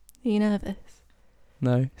Are you nervous?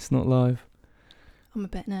 No, it's not live. I'm a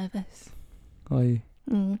bit nervous. Are you?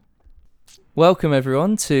 Mm. Welcome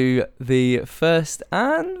everyone to the first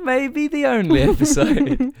and maybe the only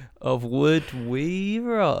episode of Would We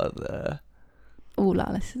Rather. All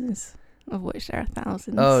our listeners, of which there are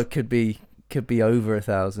thousands. Oh, it could be over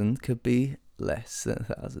 1,000, could be less than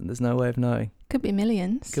 1,000. There's no way of knowing. Could be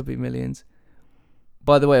millions. Could be millions.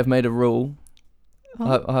 By the way, I've made a rule.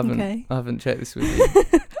 Oh, I haven't checked this with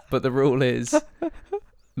you, but the rule is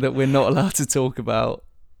that we're not allowed to talk about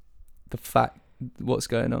what's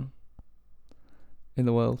going on in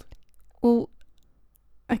the world. Well,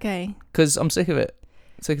 okay. Because I'm sick of it.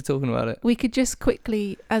 Sick of talking about it. We could just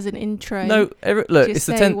quickly, as an intro, No, look, just it's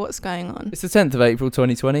the say 10th. what's going on. It's the 10th of April,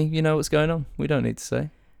 2020. You know what's going on. We don't need to say.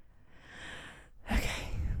 Okay.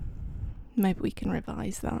 Maybe we can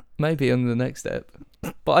revise that. Maybe on the next step.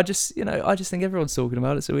 But I just think everyone's talking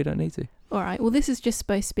about it, so we don't need to. All right. Well, this is just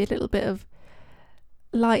supposed to be a little bit of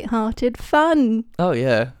light-hearted fun Oh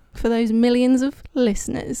yeah, for those millions of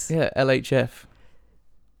listeners. yeah. LHF,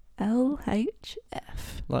 LHF.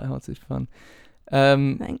 light-hearted fun.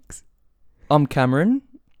 Thanks. I'm Cameron,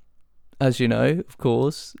 as you know, of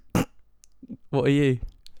course. What are you?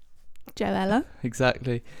 Joella.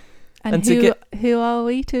 Exactly. And who are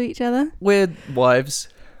we to each other? We're wives.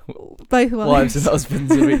 Both Wives and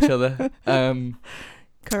husbands of each other.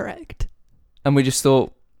 Correct. And we just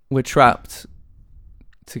thought we're trapped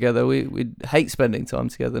together. We hate spending time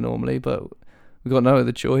together normally, but we've got no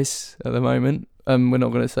other choice at the moment. We're not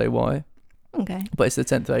going to say why. Okay. But it's the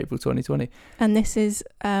 10th of April 2020. And this is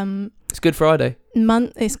It's Good Friday.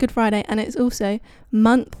 It's Good Friday, and it's also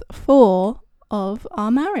month 4 of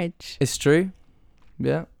our marriage. It's true.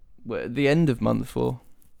 Yeah. We're at the end of month 4.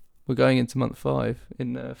 We're going into month 5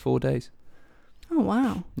 in 4 days. Oh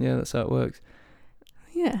wow. Yeah, that's how it works.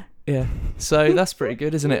 Yeah. Yeah. So that's pretty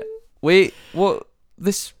good, isn't it?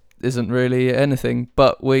 This isn't really anything,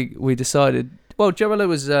 but we decided. Well, Joella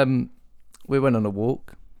was we went on a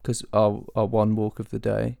walk because our one walk of the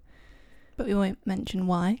day. But we won't mention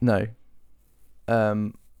why. No.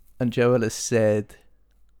 And Joella said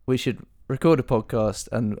we should record a podcast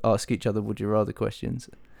and ask each other would you rather questions.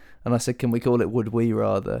 And I said, can we call it Would We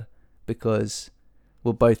Rather? Because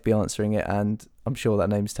we'll both be answering it and I'm sure that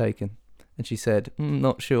name's taken. And she said,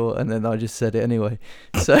 not sure. And then I just said it anyway.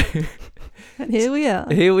 So And here we are.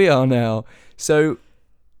 Here we are now. So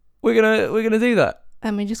we're gonna do that.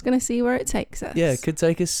 And we're just going to see where it takes us. Yeah, could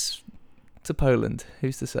take us to Poland.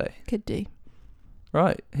 Who's to say? Could do.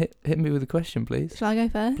 Right, hit me with a question, please. Shall I go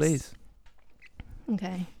first? Please.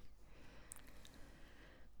 Okay.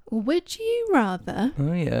 Would you rather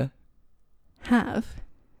Oh yeah. have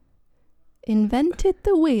invented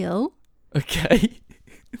the wheel Okay.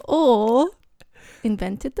 or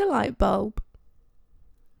invented the light bulb?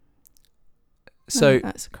 So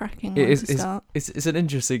That's a cracking it one is to start. it's an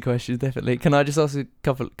interesting question, definitely. Can I just ask a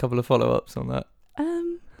couple of follow-ups on that?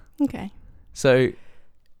 Okay. So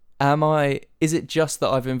is it just that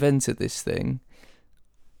I've invented this thing,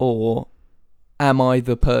 or am I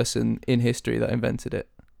the person in history that invented it?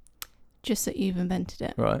 Just that you've invented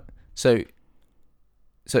it. Right. So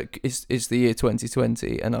it's the year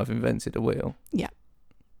 2020 and I've invented a wheel. Yeah.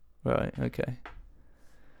 Right, okay.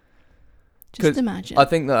 Just imagine. I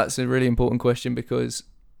think that's a really important question because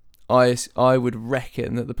I would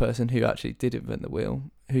reckon that the person who actually did invent the wheel,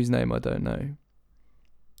 whose name I don't know,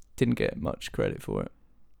 didn't get much credit for it.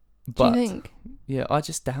 But do you think? Yeah, I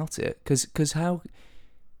just doubt it because how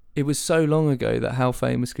it was so long ago that how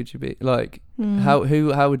famous could you be? Like how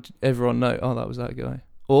would everyone know? Oh, that was that guy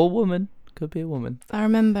or woman. Could be a woman. I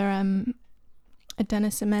remember a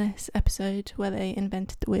Dennis and Menace episode where they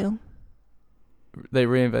invented the wheel. They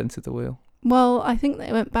reinvented the wheel. Well, I think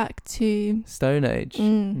they went back to Stone Age.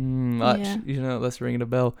 yeah. Actually, you know, that's ringing a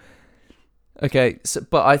bell. Okay, so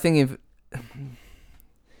but I think if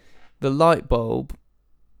the light bulb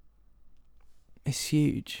is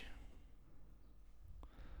huge.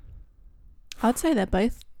 I'd say they're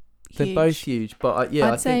both huge. They're both huge, but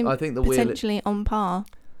I think the wheel potentially on par.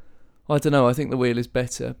 I don't know. I think the wheel is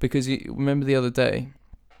better because you remember the other day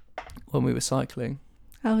when we were cycling.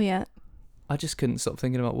 Oh yeah. I just couldn't stop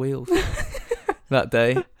thinking about wheels that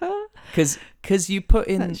day because you put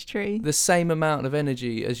in That's true. the same amount of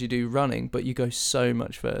energy as you do running, but you go so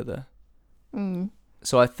much further.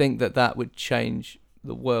 So I think that would change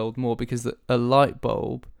the world more because a light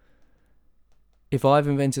bulb. If I've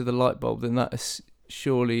invented the light bulb, then that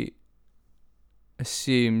surely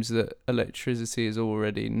assumes that electricity is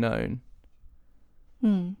already known.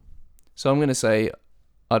 So I'm going to say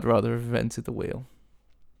I'd rather have invented the wheel.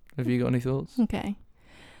 Have you got any thoughts? Okay.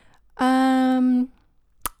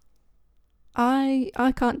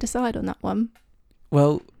 I can't decide on that one.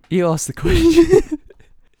 Well, you asked the question.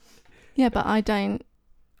 Yeah, but I don't.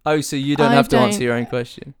 Oh, so you don't have to answer your own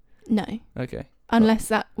question? No. Okay. Unless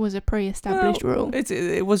that was a pre-established rule.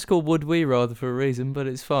 It was called Would We Rather for a reason, but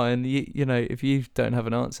it's fine. You know, if you don't have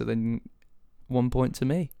an answer, then 1 point to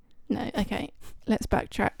me. No, okay. Let's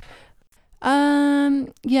backtrack.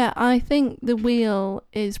 Yeah, I think the wheel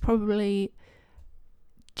is probably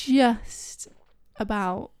just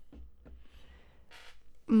about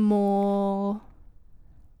more...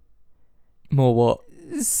 More what?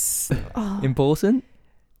 Oh. Important?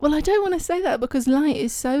 Well, I don't want to say that because light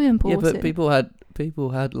is so important. Yeah, but people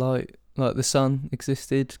had light. Like the sun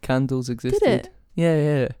existed, candles existed. Did it?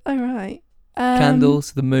 Yeah. Oh, right.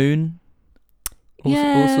 Candles, the moon. All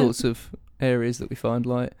Yeah. sorts of areas that we find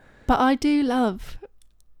light. But I do love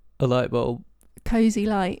A light bulb. cozy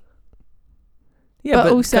light. Yeah,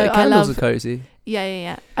 but also I candles love... are cozy.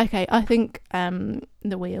 Yeah. Okay, I think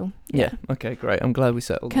the wheel. Yeah. Okay, great. I'm glad we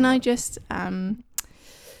settled. Can on I that. just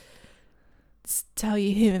tell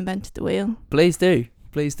you who invented the wheel? Please do.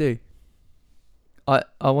 I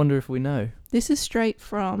wonder if we know. This is straight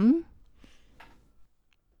from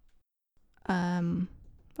I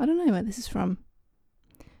don't know where this is from.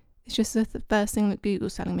 It's just the first thing that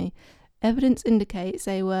Google's telling me. Evidence indicates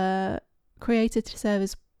they were created to serve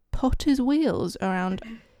as potter's wheels around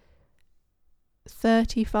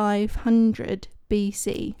 3500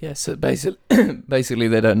 BC. Yeah, so basically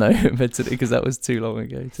they don't know who invented it because that was too long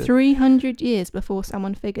ago. 300 years before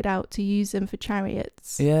someone figured out to use them for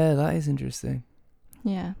chariots. Yeah, that is interesting.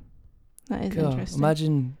 Yeah, that is God, interesting.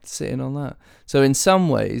 imagine sitting on that. So in some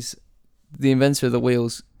ways, the inventor of the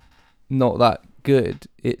wheel's not that good.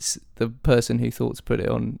 It's the person who thought to put it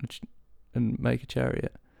on and make a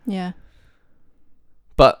chariot. Yeah.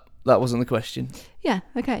 But that wasn't the question. Yeah,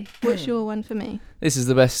 okay. What's your one for me? This is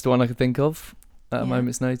the best one I could think of at a Yeah.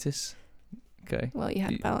 moment's notice. Okay. Well, you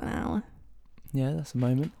had about an hour. Yeah, that's a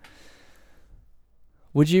moment.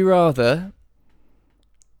 Would you rather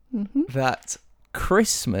that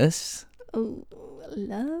Christmas Oh,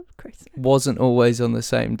 love Christmas. wasn't always on the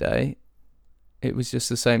same day, it was just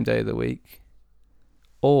the same day of the week,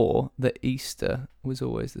 or that Easter was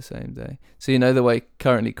always the same day? So you know the way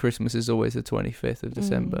currently Christmas is always the 25th of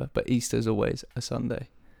December, but Easter's always a Sunday.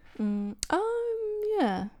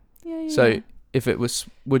 Yeah. So if it was,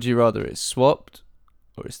 would you rather it swapped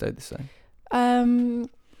or it stayed the same?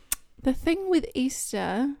 The thing with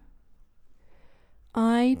Easter,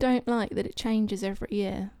 I don't like that it changes every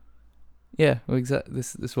year. Yeah, well, exactly.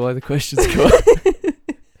 This is why the questions go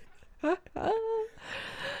up.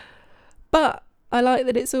 But I like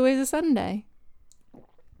that it's always a Sunday.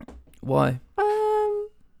 Why?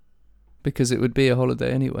 Because it would be a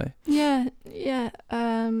holiday anyway. Yeah.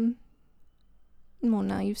 Well,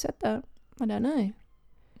 now you've said that, I don't know.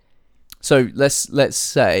 So let's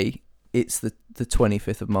say it's the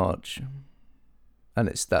 25th of March, and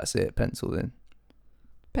that's it, penciled in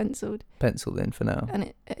for now.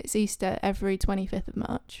 And it's Easter every 25th of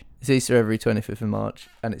March. It's Easter every 25th of March,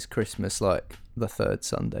 and it's Christmas like the third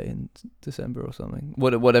Sunday in December or something.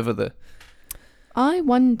 Whatever the... I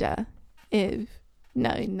wonder if... No.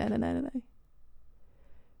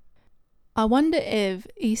 I wonder if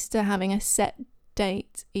Easter having a set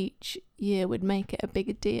date each year would make it a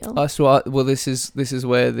bigger deal. That's what. Well, this is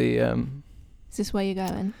where the Is this where you're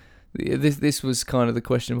going? This was kind of the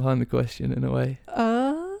question behind the question in a way.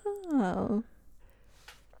 Oh.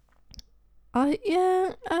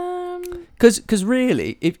 Because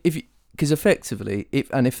really, because effectively,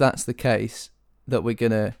 if that's the case, that we're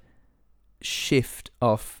gonna shift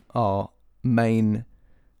off our main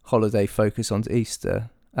holiday focus onto Easter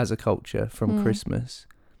as a culture from Christmas,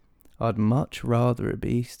 I'd much rather it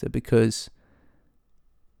be Easter because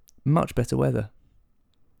much better weather.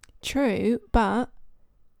 True, but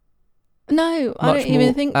no, I Much don't even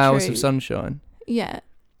more think hours true. of sunshine. Yeah,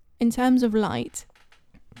 in terms of light,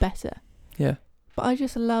 better. Yeah. But I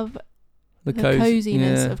just love The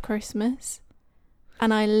coziness yeah. of Christmas,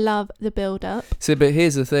 and I love the build-up. So, but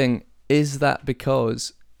here's the thing: is that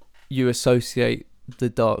because you associate the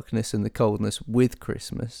darkness and the coldness with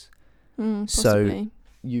Christmas? Possibly. So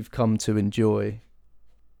you've come to enjoy.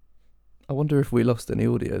 I wonder if we lost any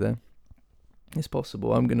audio then. It's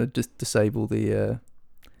possible. I'm going to just disable the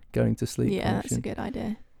going to sleep Yeah, function. that's a good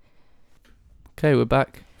idea. Okay, we're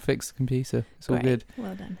back. Fix the computer. It's all good.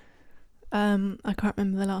 Well done. I can't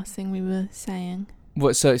remember the last thing we were saying.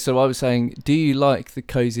 What? So I was saying, do you like the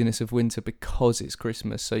coziness of winter because it's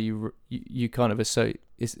Christmas? So you kind of associate.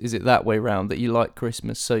 Is it that way round that you like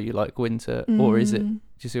Christmas so you like winter, or is it? Do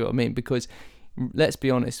you see what I mean? Because let's be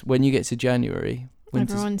honest, when you get to January,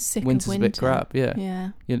 Everyone's sick winter's of a winter. bit crap. Yeah,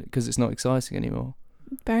 Yeah. because it's not exciting anymore.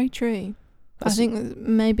 Very true. I think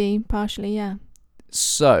maybe partially, yeah.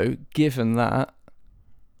 So, given that,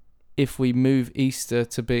 if we move Easter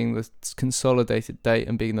to being the consolidated date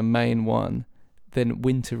and being the main one, then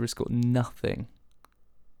winter has got nothing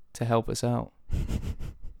to help us out.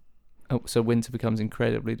 So winter becomes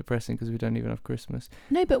incredibly depressing because we don't even have Christmas.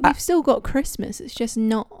 No, but we've still got Christmas. It's just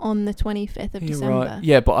not on the 25th of December. Right.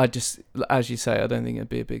 Yeah, but I just, as you say, I don't think it'd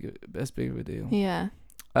be as big of a deal. Yeah.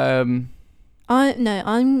 I'm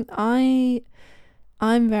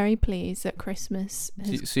very pleased that Christmas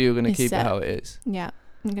so you're going to keep set. it how it is? Yeah,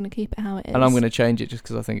 I'm going to keep it how it is. And I'm going to change it just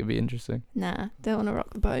because I think it'd be interesting. Nah, don't want to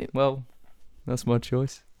rock the boat. Well, that's my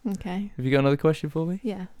choice. Okay. Have you got another question for me?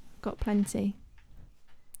 Yeah, got plenty.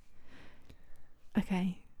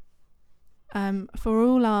 Okay. For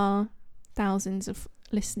all our thousands of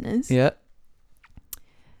listeners, Yeah.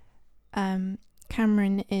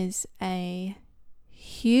 Cameron is a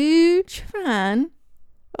huge fan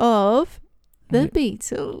of the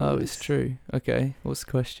Beatles. Oh, it's true. Okay, what's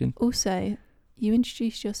the question? Also, you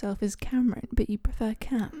introduced yourself as Cameron, but you prefer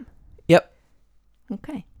Cam. Yep.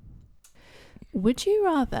 Okay. Would you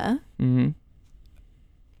rather Mm-hmm.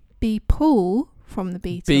 be Paul from the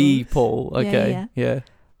Beatles? Be Paul. Okay. Yeah.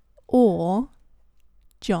 Or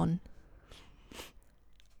John?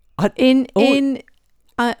 I-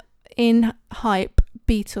 In hype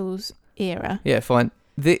Beatles era. Yeah, fine.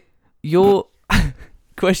 Your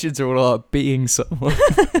questions are all about being someone.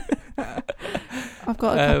 I've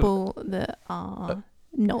got a couple that are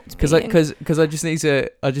not Because being. I just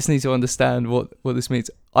need to understand what this means.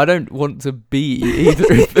 I don't want to be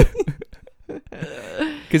either of them.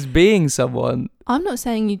 Because being someone. I'm not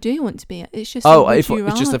saying you do want to be. It's just. It's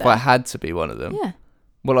just if I had to be one of them. Yeah.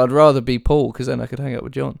 Well, I'd rather be Paul because then I could hang out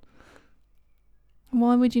with John.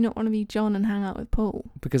 Why would you not want to be John and hang out with Paul?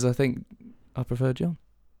 Because I think I prefer John.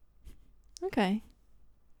 Okay.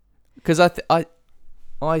 Because they're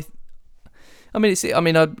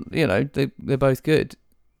both good,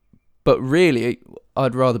 but really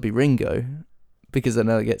I'd rather be Ringo because then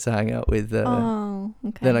I get to hang out with.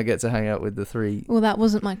 Okay. Then I get to hang out with the three. Well, that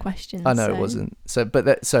wasn't my question. I know it wasn't. So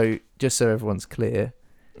just so everyone's clear,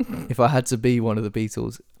 if I had to be one of the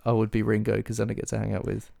Beatles, I would be Ringo because then I get to hang out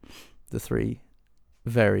with the three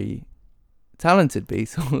very talented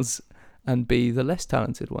Beatles and be the less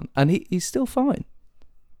talented one. And he's still fine,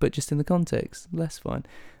 but just in the context, less fine.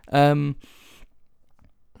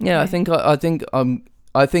 Yeah, okay.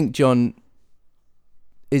 I think John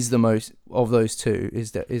is the most of those two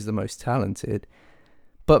is the most talented,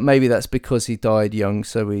 but maybe that's because he died young,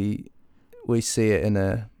 so we see it in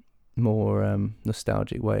a more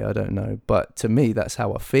nostalgic way. I don't know, but to me that's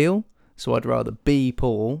how I feel. So I'd rather be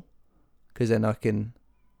Paul because then I can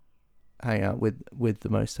hang out with the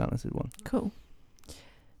most talented one. Cool.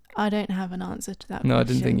 I don't have an answer to that. No, I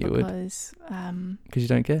didn't think you would. Because you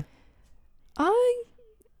don't care.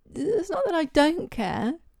 It's not that I don't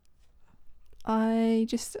care. I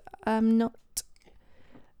just am not.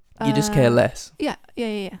 You just care less. Yeah.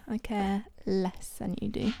 I care less than you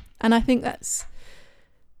do, and I think it's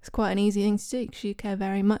quite an easy thing to do because you care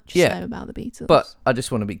very much so about the Beatles. But I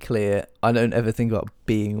just want to be clear. I don't ever think about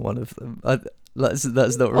being one of them. That's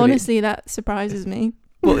not really. Honestly, that surprises me.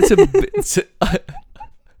 Well,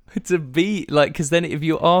 to be like, because then if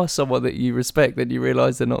you are someone that you respect, then you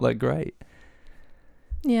realise they're not that great.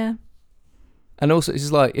 Yeah. And also, it's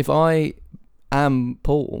just like, if I am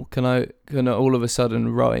Paul, can I all of a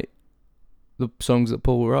sudden write the songs that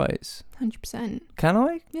Paul writes? 100%. Can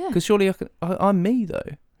I? Yeah. Because surely I'm me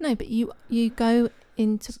though. No, but you go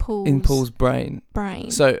into Paul's brain.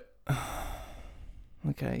 So.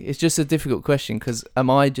 Okay, it's just a difficult question because am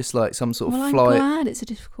I just like some sort of fly? I'm glad it's a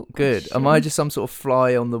difficult question. Good. Am I just some sort of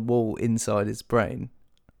fly on the wall inside his brain?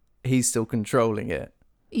 He's still controlling it.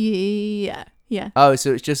 Yeah. Oh,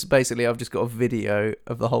 so it's just basically I've just got a video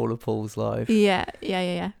of the whole of Paul's life. Yeah.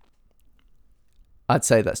 I'd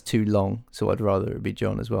say that's too long, so I'd rather it be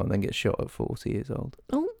John as well and then get shot at 40 years old.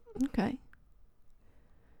 Oh, okay.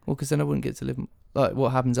 Well, because then I wouldn't get to live. Like, what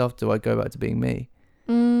happens after I go back to being me?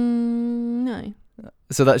 No.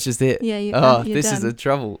 So that's just it. Yeah. You're this done. Is the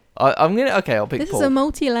trouble. I'll pick this Paul. Is a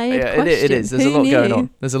multi-layered question. It is. There's a lot going on.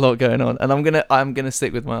 There's a lot going on, and I'm gonna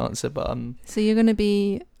stick with my answer. But So you're gonna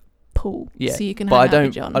be Paul. Yeah. So you can. But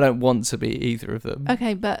John. I don't want to be either of them.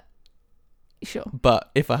 Okay, but sure.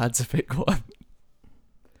 But if I had to pick one,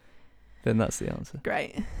 then that's the answer.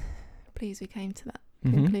 Great. Pleased we came to that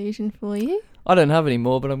conclusion for you. I don't have any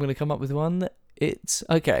more, but I'm going to come up with one. It's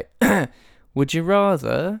okay. Would you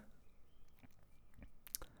rather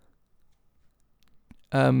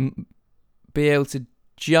be able to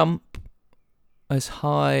jump as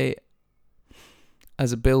high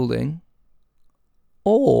as a building,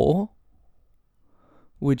 or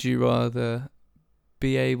would you rather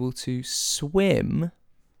be able to swim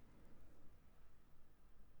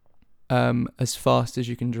as fast as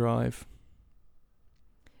you can drive?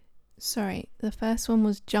 Sorry, the first one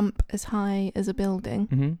was jump as high as a building.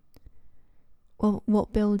 Mm-hmm. Well,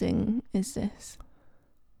 what building is this?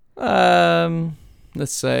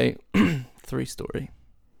 Let's say 3-story.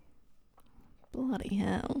 Bloody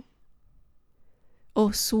hell.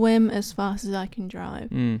 Or swim as fast as I can drive.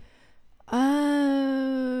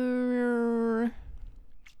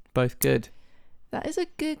 Both good. That is a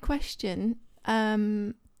good question.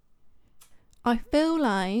 I feel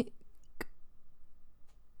like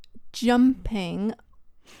jumping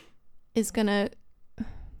is gonna,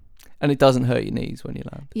 and it doesn't hurt your knees when you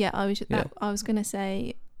land. yeah, I was gonna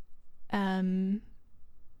say, in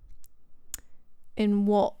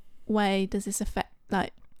what way does this affect,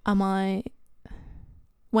 like,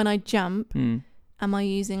 when I jump, am I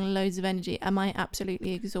using loads of energy? Am I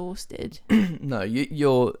absolutely exhausted? No,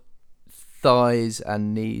 your thighs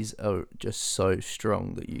and knees are just so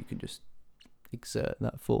strong that you can just exert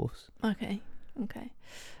that force. Okay.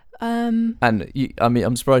 And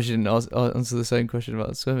I'm surprised you didn't answer the same question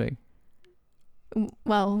about swimming.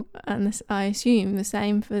 Well, and I assume the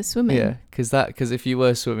same for swimming. Yeah, because if you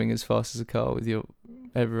were swimming as fast as a car with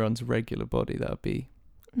everyone's regular body, that would be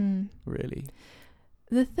really.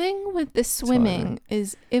 The thing with the swimming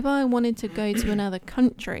is, if I wanted to go to another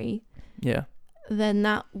country, yeah, then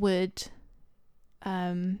that would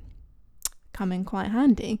come in quite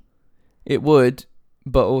handy. It would,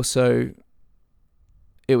 but also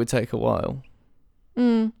it would take a while.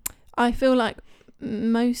 I feel like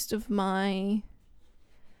most of my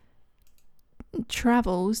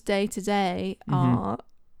travels day to day are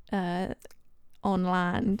on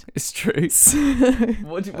land. It's true.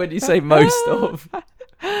 When you say most of,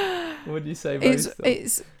 what do you say most of?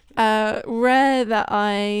 It's rare that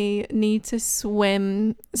I need to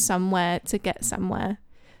swim somewhere to get somewhere.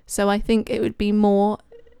 So I think it would be more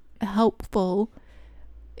helpful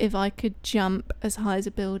if I could jump as high as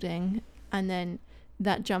a building, and then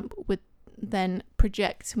that jump would then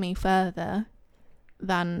project me further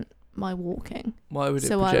than my walking. Why would it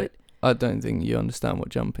project? I don't think you understand what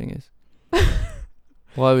jumping is.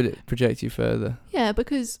 Why would it project you further? Yeah,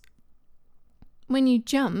 because when you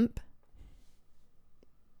jump,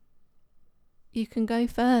 you can go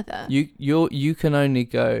further. You can only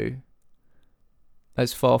go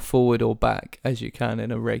as far forward or back as you can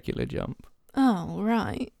in a regular jump. Oh,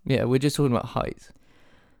 right. Yeah, we're just talking about height.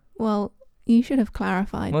 Well, you should have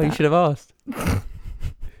clarified Well, that. you should have asked.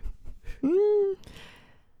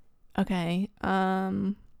 Okay.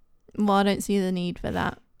 Well, I don't see the need for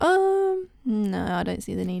that. No, I don't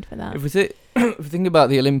see the need for that. If we think about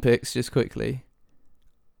the Olympics just quickly,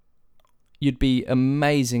 you'd be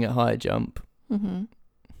amazing at high jump. Mm-hmm.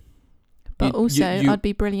 But also, I'd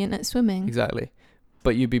be brilliant at swimming. Exactly.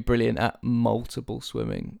 But you'd be brilliant at multiple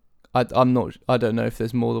swimming. I don't know if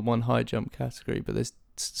there's more than one high jump category, but there's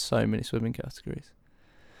so many swimming categories.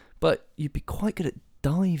 But you'd be quite good at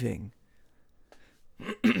diving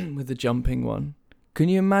with the jumping one. Can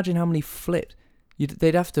you imagine how many flips?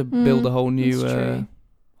 They'd have to build a whole new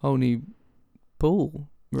pool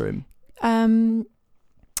room.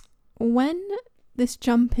 When this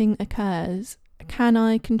jumping occurs, can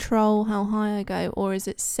I control how high I go, or is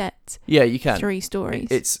it set? Yeah, you can. 3 stories.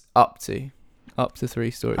 It's up to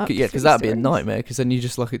 3 stories. Yeah, because that'd be a nightmare. Because then you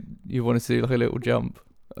just you wanted to do like a little jump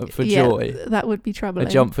for joy. That would be troubling. A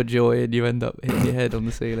jump for joy, and you end up hitting your head on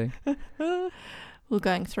the ceiling. Well,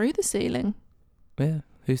 going through the ceiling. Yeah,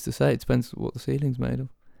 who's to say? It depends what the ceiling's made of.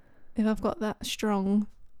 If I've got that strong.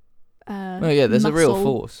 Oh yeah, there's a real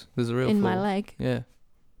force. There's a real force in my leg. Yeah.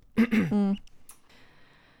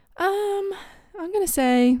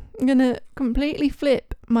 I'm gonna completely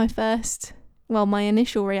flip my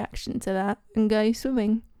initial reaction to that and go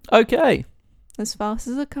swimming. Okay. As fast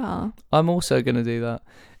as a car. I'm also gonna do that,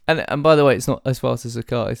 and by the way, it's not as fast as a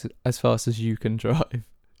car. It's as fast as you can drive.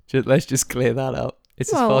 Let's just clear that up.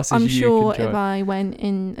 It's as fast as you can drive. I'm sure if I went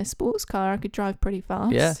in a sports car, I could drive pretty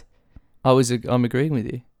fast. Yeah, I'm agreeing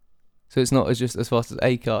with you. So it's not just as fast as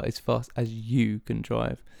a car, it's fast as you can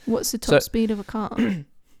drive. What's the top speed of a car?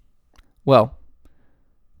 Well,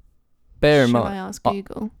 bear in mind... Shall I ask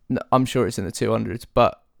Google? No, I'm sure it's in the 200s,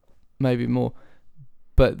 but maybe more.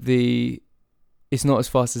 But it's not as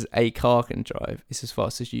fast as a car can drive, it's as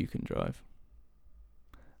fast as you can drive.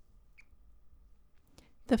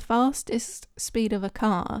 The fastest speed of a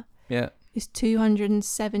car is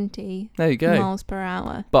 270 There you go. miles per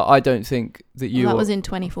hour. But I don't think that you. Well, that was in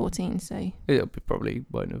 2014, so It probably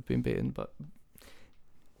won't have been beaten, but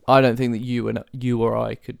I don't think that you or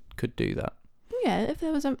I could do that. yeah, if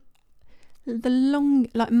there was the long,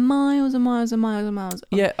 like miles and miles and miles and miles.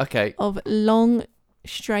 Yeah. Okay. Of long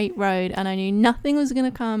straight road, and I knew nothing was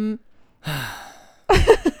gonna come.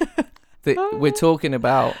 We're talking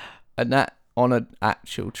about on an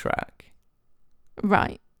actual track,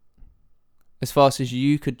 Right. as fast as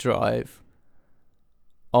you could drive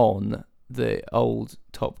on the old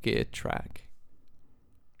Top Gear track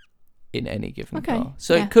in any given car.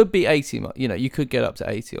 So yeah. it could be 80. You could get up to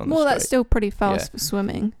 80 on the straight. Well, that's still pretty fast for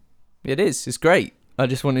swimming. It is. It's great. I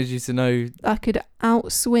just wanted you to know. I could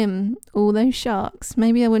outswim all those sharks.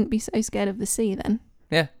 Maybe I wouldn't be so scared of the sea then.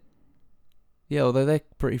 Yeah. Yeah, although they're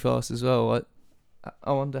pretty fast as well.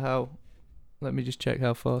 I wonder how. Let me just check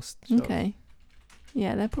how fast. Okay.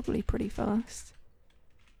 Yeah, they're probably pretty fast.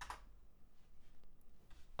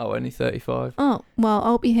 Oh, only 35. Oh, well,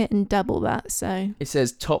 I'll be hitting double that, so. It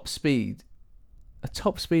says top speed. A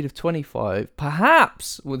top speed of 25,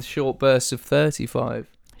 perhaps with short bursts of 35.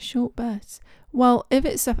 Short bursts. Well, if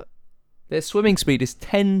it's Their swimming speed is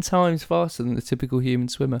 10 times faster than the typical human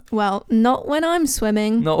swimmer. Well, not when I'm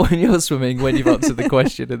swimming. Not when you're swimming, when you've answered the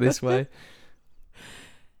question in this way.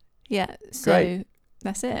 Yeah, so Great.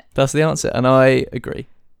 That's it. That's the answer, and I agree.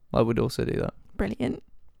 I would also do that. Brilliant.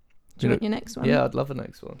 Do you want your next one? Yeah, I'd love the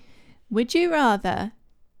next one. Would you rather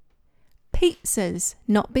pizzas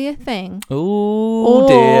not be a thing? Oh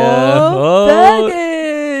dear.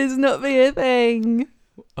 Burgers not be a thing?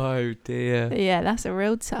 Oh dear. Yeah, that's a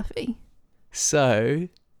real toughie. So,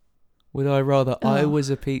 would I rather I was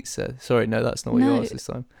a pizza? Sorry, no, that's not what you asked this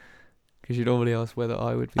time. Because you normally ask whether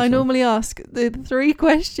I would be I normally ask the 3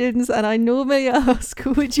 questions, and I normally ask,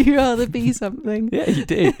 would you rather be something? Yeah, you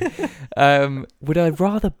do. Would I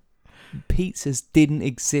rather pizzas didn't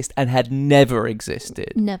exist and had never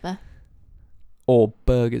existed? Never. Or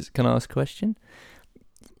burgers? Can I ask a question?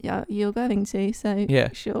 Yeah, you're going to, so yeah.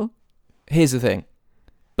 Sure. Here's the thing.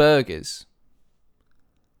 Burgers.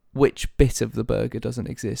 Which bit of the burger doesn't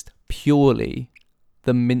exist? Purely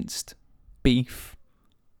the minced beef.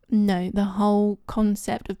 No, the whole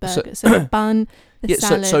concept of burger. So the bun, the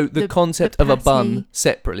salad. So the concept of a bun patty.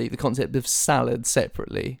 separately, the concept of salad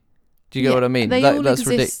separately. Do you get what I mean? They all that's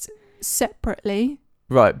exist separately.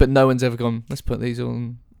 Right, but no one's ever gone, let's put these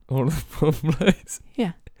on all of one place.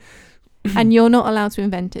 Yeah. And you're not allowed to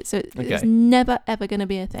invent it. So it's never, ever going to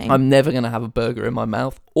be a thing. I'm never going to have a burger in my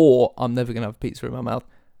mouth, or I'm never going to have a pizza in my mouth,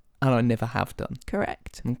 and I never have done.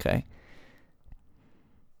 Correct. Okay.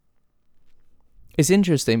 It's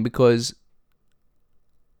interesting because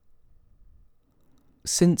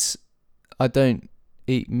since I don't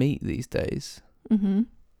eat meat these days,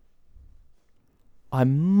 I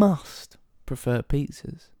must prefer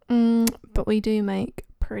pizzas. But we do make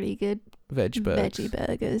pretty good veggie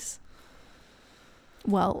burgers.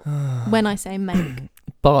 Well, when I say make,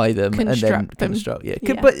 buy them and then them. construct. Yeah,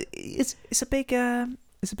 but it's a big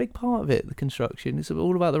part of it. The construction. It's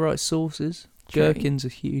all about the right sauces. True. Gherkins a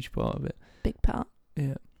huge part of it. Big part.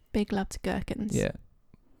 Yeah. Big love to gherkins. Yeah.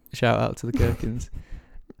 Shout out to the gherkins.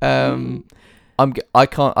 I don't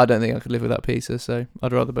think I could live without pizza, so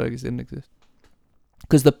I'd rather burgers didn't exist.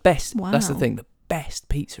 Because the best, that's the thing, the best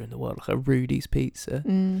pizza in the world, like a Rudy's pizza.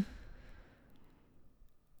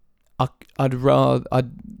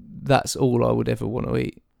 That's all I would ever want to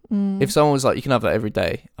eat. If someone was like, you can have that every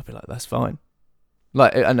day, I'd be like, that's fine.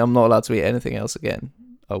 Like, and I'm not allowed to eat anything else again.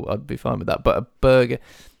 I'd be fine with that. But a burger,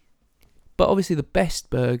 but obviously the best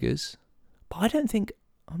burgers, but I don't think,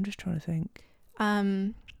 I'm just trying to think.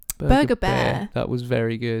 Burger Bear. That was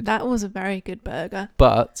very good. That was a very good burger.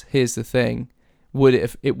 But here's the thing.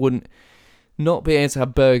 It wouldn't, not being able to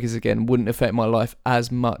have burgers again wouldn't affect my life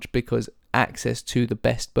as much because access to the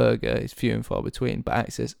best burger is few and far between.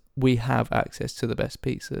 But we have access to the best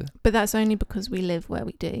pizza. But that's only because we live where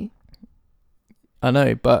we do. I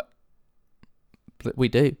know, but we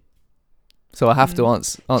do. So I have to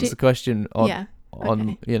answer the question on, So I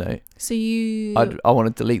want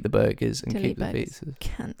to delete the burgers and keep the pizzas.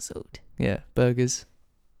 Cancelled. Yeah, burgers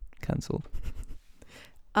cancelled.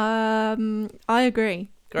 I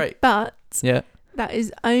agree. Great. But yeah, that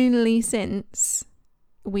is only since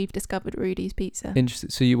we've discovered Rudy's Pizza. Interesting.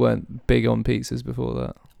 So you weren't big on pizzas before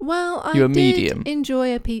that? Well, you were did medium.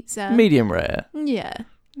 Enjoy a pizza. Medium rare. Yeah,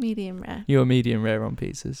 medium rare. You were medium rare on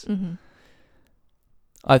pizzas. Mm-hmm.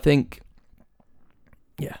 I think.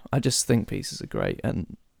 Yeah, I just think pizzas are great,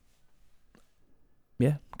 and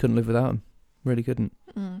yeah, couldn't live without them. Really couldn't.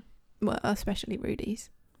 Well, especially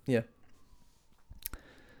Rudy's. Yeah.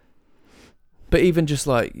 But even just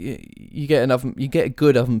like you get a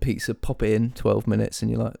good oven pizza, pop it in 12 minutes, and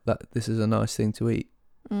you're like, this is a nice thing to eat.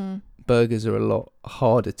 Burgers are a lot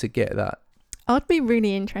harder to get that. I'd be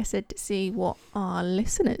really interested to see what our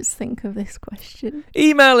listeners think of this question.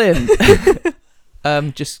 Email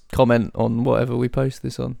in. Just comment on whatever we post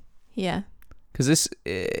this on. Yeah. Because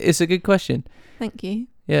it's a good question. Thank you.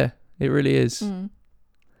 Yeah, it really is.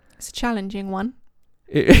 It's a challenging one.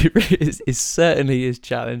 It really is. It certainly is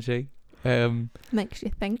challenging. Makes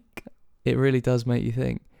you think. It really does make you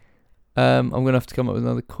think. I'm going to have to come up with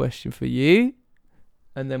another question for you.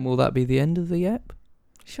 And then will that be the end of the app?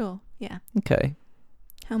 Sure, yeah. Okay.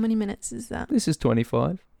 How many minutes is that? This is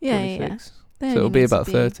 25. Yeah, 26. Yeah. So it'll be about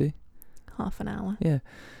 30. Half an hour. Yeah.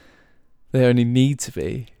 They only need to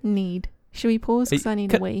be. Should we pause? Because I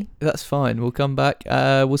need a wee. That's fine. We'll come back.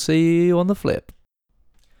 We'll see you on the flip.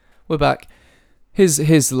 We're back. Here's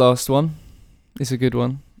the last one. It's a good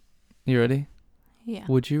one. You ready? Yeah.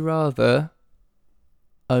 Would you rather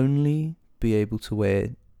only be able to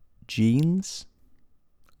wear jeans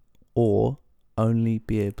or only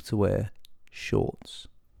be able to wear shorts?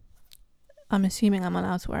 I'm assuming I'm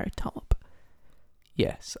allowed to wear a top.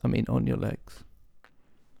 Yes, I mean on your legs.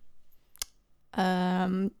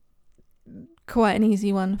 Quite an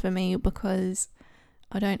easy one for me because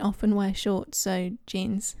I don't often wear shorts, so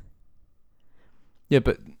jeans. Yeah,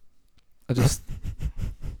 but I just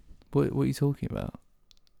what are you talking about?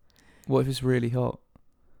 What if it's really hot?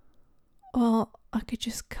 Well, I could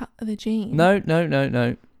just cut the jeans.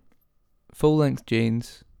 No. Full length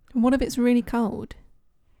jeans. What if it's really cold?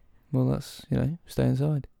 Well, that's, stay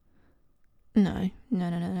inside. No.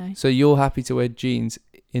 So you're happy to wear jeans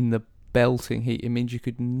in the belting heat? It means you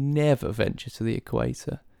could never venture to the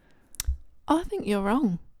equator. I think you're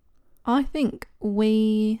wrong. I think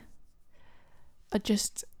we are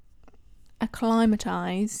just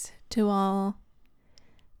acclimatized to our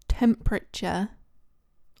temperature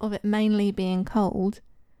of it mainly being cold.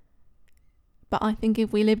 But I think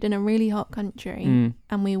if we lived in a really hot country and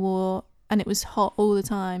it was hot all the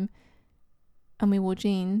time and we wore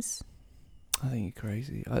jeans. I think you're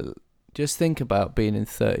crazy. Just think about being in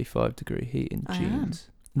 35 degree heat in jeans.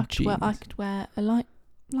 I could wear a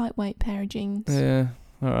lightweight pair of jeans. Yeah,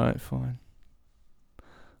 alright, fine.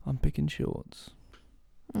 I'm picking shorts.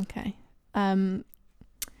 Okay.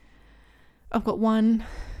 I've got one.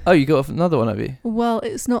 Oh, you got another one, have you? Well,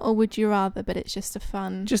 it's not a would you rather, but it's just a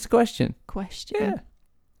fun... Just a question. Yeah.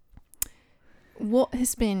 What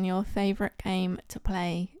has been your favourite game to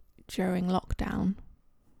play during lockdown?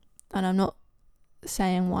 And I'm not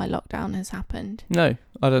saying why lockdown has happened. No,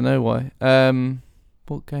 I don't know why.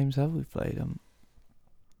 What games have we played?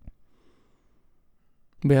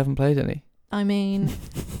 We haven't played any. I mean,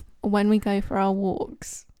 when we go for our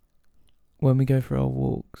walks. When we go for our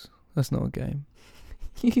walks. That's not a game.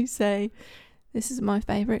 You say, this is my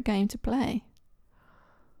favourite game to play.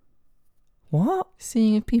 What?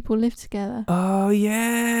 Seeing if people live together. Oh,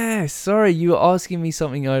 yeah. Sorry, you were asking me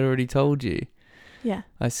something I'd already told you. Yeah.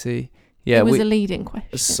 I see. Yeah, it was a leading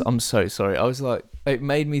question. I'm so sorry. I was like, it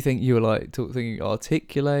made me think you were like thinking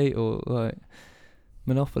articulate or like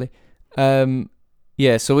Monopoly.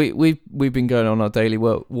 Yeah, so we've been going on our daily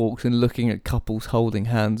walks and looking at couples holding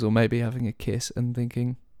hands or maybe having a kiss and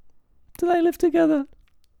thinking, do they live together?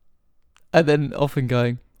 And then often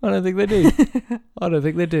going, I don't think they do. I don't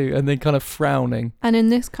think they do. And then kind of frowning. And in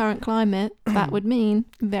this current climate, that would mean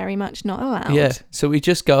very much not allowed. Yeah. So we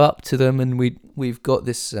just go up to them and we've got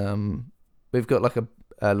this, we've got like a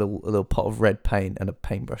little pot of red paint and a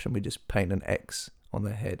paintbrush and we just paint an X on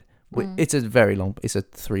their head. It's a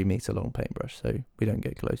 3 meter long paintbrush, so we don't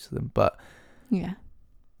get close to them. But yeah,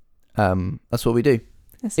 that's what we do.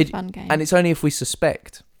 It's a fun game. And it's only if we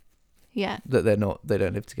suspect that they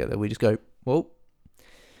don't live together. We just go, well,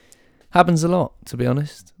 happens a lot, to be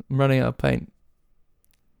honest. I'm running out of paint.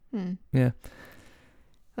 Yeah.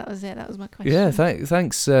 That was it. That was my question. Yeah,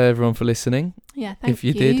 thanks everyone for listening. Yeah, thank you. If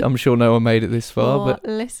you did, I'm sure no one made it this far, but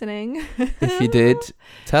listening. If you did,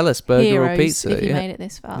 tell us, burger Heroes, or pizza. if you made it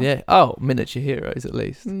this far. Yeah. Oh, miniature heroes at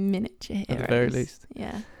least. Miniature heroes. At the very least.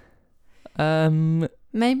 Yeah.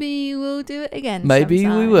 Maybe we'll do it again. Maybe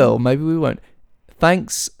sometime. we will. Maybe we won't.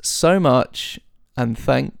 Thanks so much, and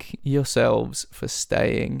thank yourselves for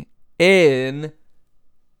staying inside.